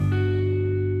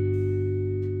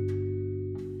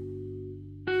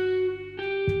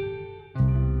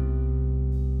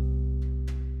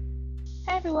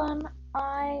everyone,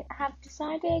 I have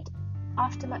decided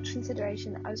after much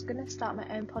consideration that I was going to start my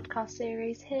own podcast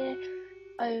series here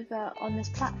over on this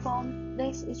platform.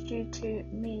 This is due to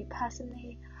me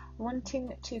personally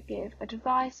wanting to give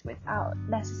advice without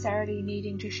necessarily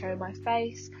needing to show my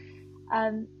face.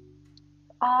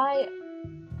 I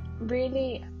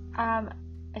really am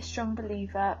a strong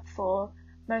believer for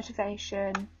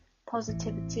motivation,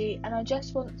 positivity, and I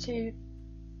just want to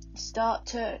start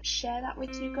to share that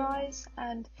with you guys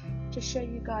and to show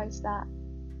you guys that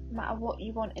no matter what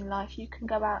you want in life, you can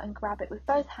go out and grab it with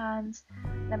both hands,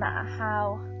 no matter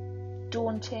how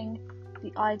daunting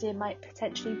the idea might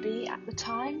potentially be at the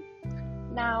time.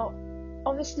 Now,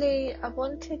 obviously, I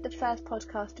wanted the first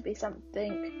podcast to be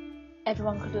something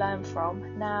everyone could learn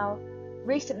from. Now,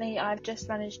 recently I've just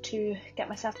managed to get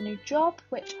myself a new job,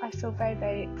 which I feel very,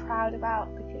 very proud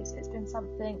about because it's been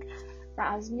something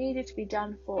that has needed to be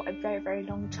done for a very, very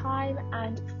long time,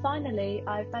 and finally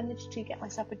I've managed to get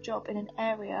myself a job in an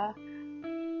area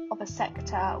of a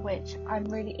sector which I'm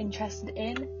really interested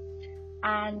in,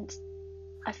 and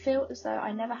I feel as though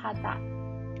I never had that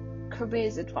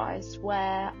careers advice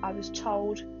where I was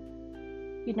told,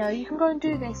 you can go and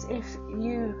do this if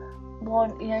you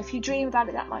want, if you dream about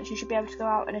it that much, you should be able to go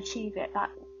out and achieve it. That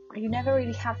you never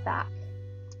really have that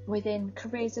within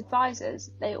careers advisors.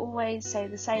 They always say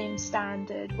the same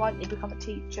standard: why don't you become a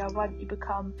teacher, why don't you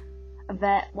become a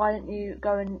vet, why don't you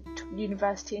go to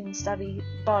university and study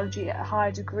biology at a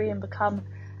higher degree and become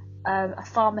a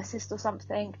pharmacist or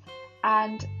something.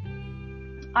 And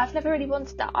I've never really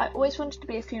wanted that. I always wanted to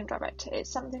be a funeral director.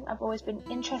 It's something I've always been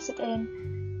interested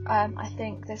in. I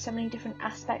think there's so many different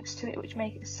aspects to it which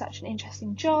make it such an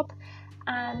interesting job,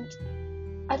 and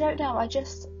I don't know, I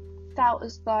just felt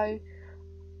as though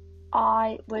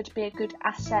I would be a good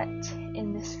asset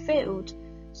in this field.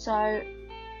 So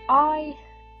I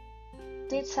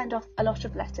did send off a lot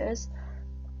of letters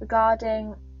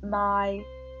regarding my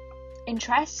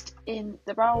interest in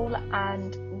the role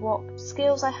and what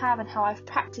skills I have and how I've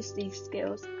practiced these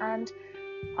skills, and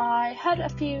I heard a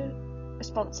few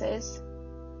responses.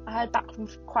 I heard back from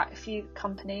quite a few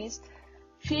companies.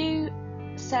 Few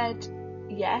said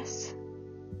yes,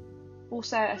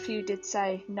 also a few did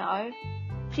say no.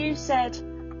 Few said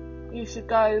you should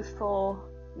go for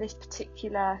this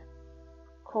particular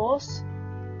course.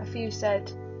 A few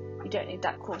said you don't need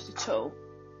that course at all.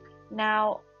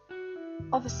 Now,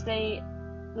 obviously,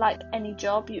 like any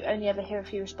job, you only ever hear a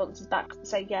few responses back that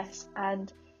say yes,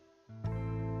 and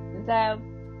there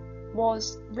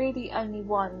was really only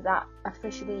one that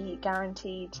officially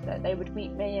guaranteed that they would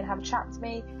meet me and have a chat with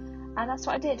me, and that's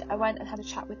what I did. I went and had a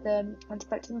chat with them and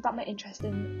spoke to them about my interest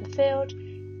in the field,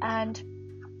 and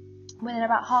within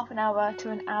about half an hour to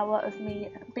an hour of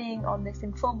me being on this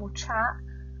informal chat,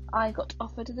 I got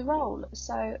offered the role.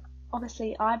 So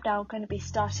obviously I'm now going to be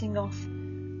starting off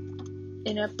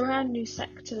in a brand new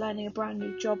sector, learning a brand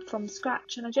new job from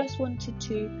scratch, and I just wanted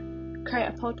to create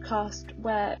a podcast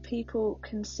where people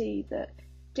can see that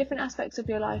different aspects of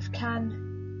your life can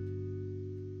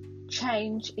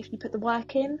change if you put the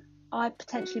work in. I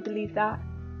potentially believe that.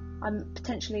 I'm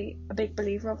potentially a big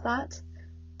believer of that,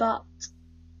 but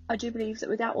I do believe that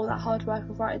without all that hard work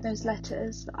of writing those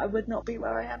letters, I would not be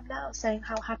where I am now, saying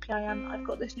how happy I am I've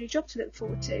got this new job to look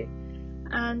forward to.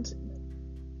 And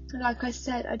like I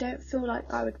said, I don't feel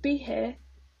like I would be here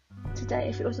today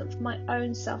if it wasn't for my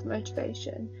own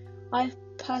self-motivation. I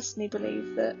personally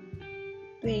believe that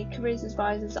the careers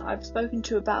advisors that I've spoken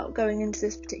to about going into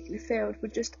this particular field were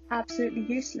just absolutely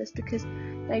useless because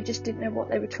they just didn't know what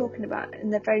they were talking about,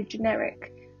 and they're very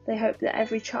generic. They hope that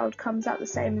every child comes out the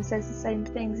same and says the same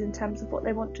things in terms of what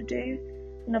they want to do,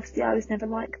 and obviously I was never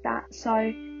like that.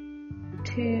 So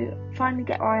to finally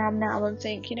get where I am now and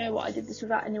think, I did this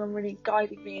without anyone really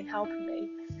guiding me and helping me,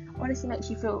 honestly makes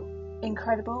you feel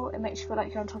incredible. It makes you feel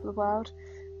like you're on top of the world.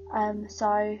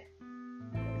 So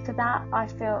for that, I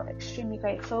feel extremely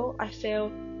grateful. I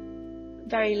feel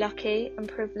very lucky and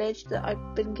privileged that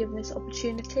I've been given this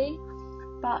opportunity.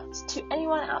 But to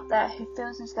anyone out there who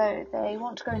feels as though they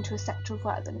want to go into a sector of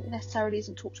work that necessarily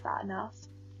isn't talked about enough,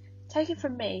 take it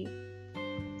from me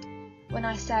when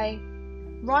I say,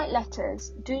 write letters,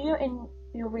 do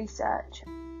your research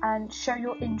and show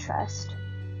your interest.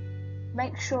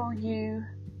 Make sure you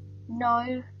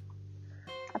know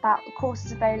about the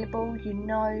courses available, you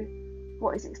know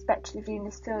what is expected of you in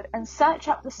this field, and search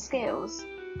up the skills.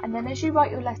 And then as you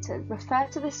write your letters, refer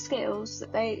to the skills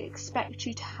that they expect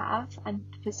you to have and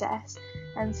possess,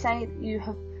 and say that you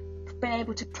have been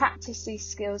able to practice these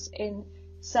skills in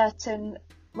certain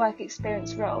work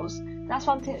experience roles. That's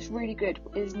one thing that's really good,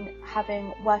 is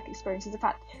having work experiences. In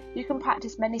fact, you can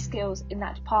practice many skills in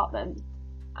that department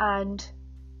and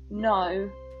know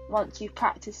once you've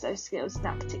practiced those skills in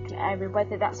that particular area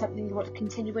whether that's something you want to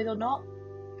continue with or not.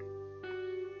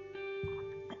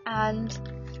 And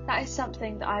that is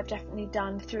something that I've definitely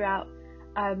done throughout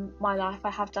my life.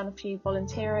 I have done a few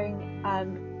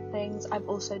volunteering things. I've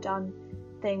also done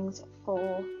things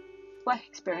for work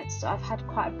experience, so I've had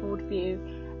quite a broad view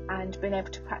and been able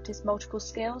to practice multiple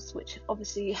skills, which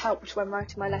obviously helped when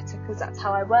writing my letter, because that's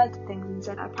how I worded things and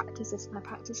said I practice this and I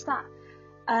practice that.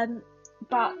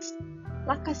 But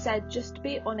like I said, just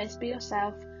be honest, be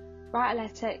yourself, write a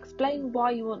letter, explain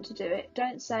why you want to do it.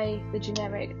 Don't say the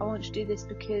generic, I want to do this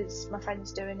because my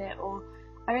friend's doing it, or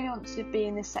I really want to be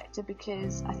in this sector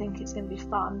because I think it's going to be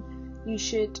fun. You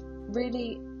should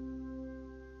really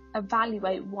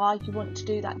evaluate why you want to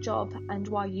do that job and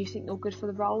why you think you're good for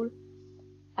the role,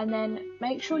 and then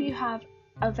make sure you have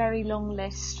a very long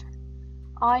list.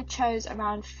 I chose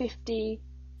around 50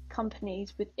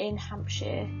 companies within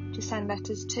Hampshire to send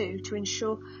letters to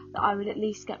ensure that I would at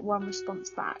least get one response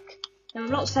back. Now,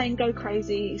 I'm not saying go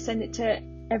crazy, send it to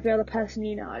every other person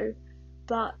you know,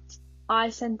 but I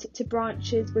sent it to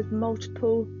branches with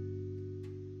multiple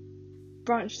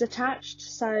branches attached,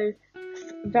 so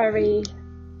very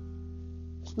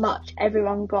much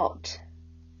everyone got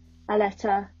a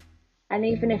letter, and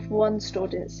even if one store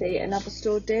didn't see it, another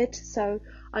store did. So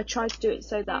I tried to do it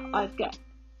so that I'd get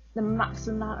the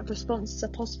maximum amount of responses I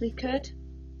possibly could.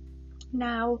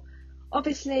 Now,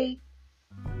 obviously,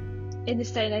 in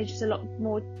this day and age, it's a lot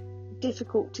more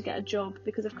difficult to get a job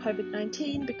because of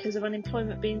COVID-19, because of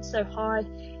unemployment being so high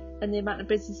and the amount of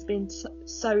business being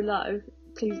so low.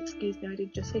 Please excuse me, I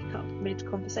did just hiccup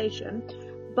mid-conversation.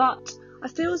 But I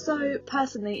feel as though,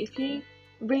 personally, if you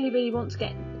really want to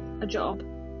get a job,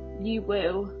 you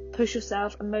will push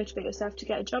yourself and motivate yourself to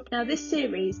get a job. Now, this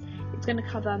series is going to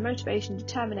cover motivation,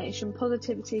 determination,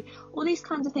 positivity, all these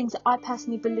kinds of things that I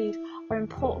personally believe are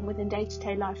important within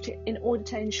day-to-day life in order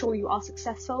to ensure you are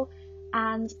successful.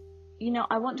 And,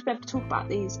 I want to be able to talk about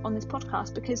these on this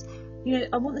podcast because,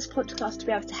 I want this podcast to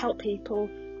be able to help people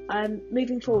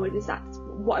moving forward. Is that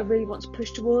what I really want to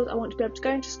push towards? I want to be able to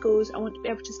go into schools. I want to be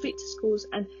able to speak to schools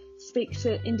and speak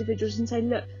to individuals and say,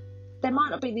 look, there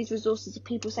might not be these resources of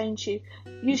people saying to you,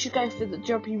 you should go for the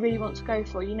job you really want to go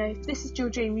for. If this is your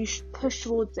dream, you should push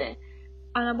towards it.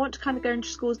 And I want to kind of go into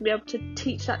schools and be able to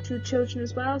teach that to the children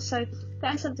as well. So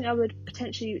that is something I would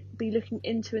potentially be looking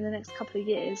into in the next couple of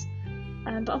years.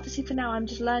 But obviously for now, I'm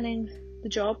just learning the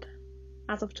job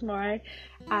as of tomorrow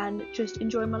and just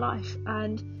enjoying my life,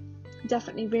 and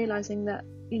definitely realising that,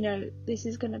 this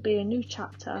is going to be a new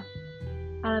chapter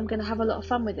and I'm going to have a lot of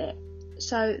fun with it.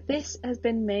 So this has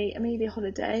been me, Amelia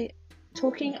Holiday,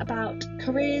 talking about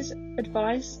careers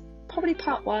advice, probably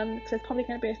part 1, because there's probably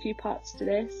going to be a few parts to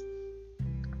this.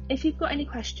 If you've got any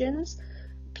questions,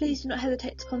 please do not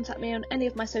hesitate to contact me on any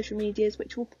of my social medias,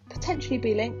 which will potentially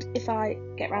be linked if I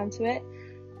get round to it.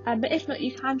 But if not,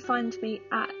 you can find me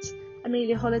at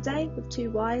Amelia Holiday with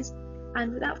 2 Y's.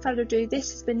 And without further ado,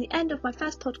 this has been the end of my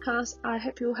first podcast. I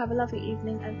hope you all have a lovely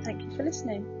evening and thank you for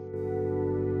listening.